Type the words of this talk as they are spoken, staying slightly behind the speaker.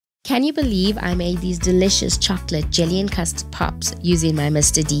Can you believe I made these delicious chocolate jelly and custard pops using my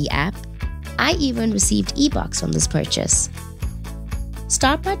Mr. D app? I even received e-box from this purchase.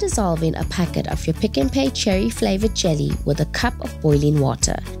 Start by dissolving a packet of your Pick and Pay cherry flavored jelly with a cup of boiling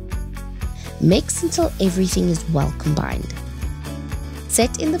water. Mix until everything is well combined.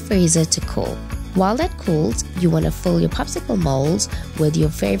 Set in the freezer to cool. While that cools, you want to fill your popsicle molds with your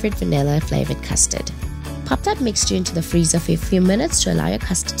favorite vanilla flavored custard. Pop that mixture into the freezer for a few minutes to allow your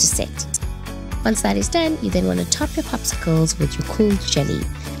custard to set. Once that is done, you then want to top your popsicles with your cooled jelly.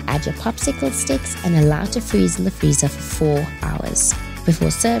 Add your popsicle sticks and allow to freeze in the freezer for 4 hours.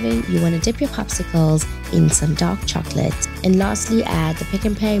 Before serving, you want to dip your popsicles in some dark chocolate, and lastly add the Pick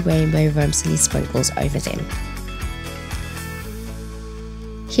and Pay rainbow vermicelli sprinkles over them.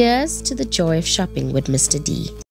 Here's to the joy of shopping with Mr. D.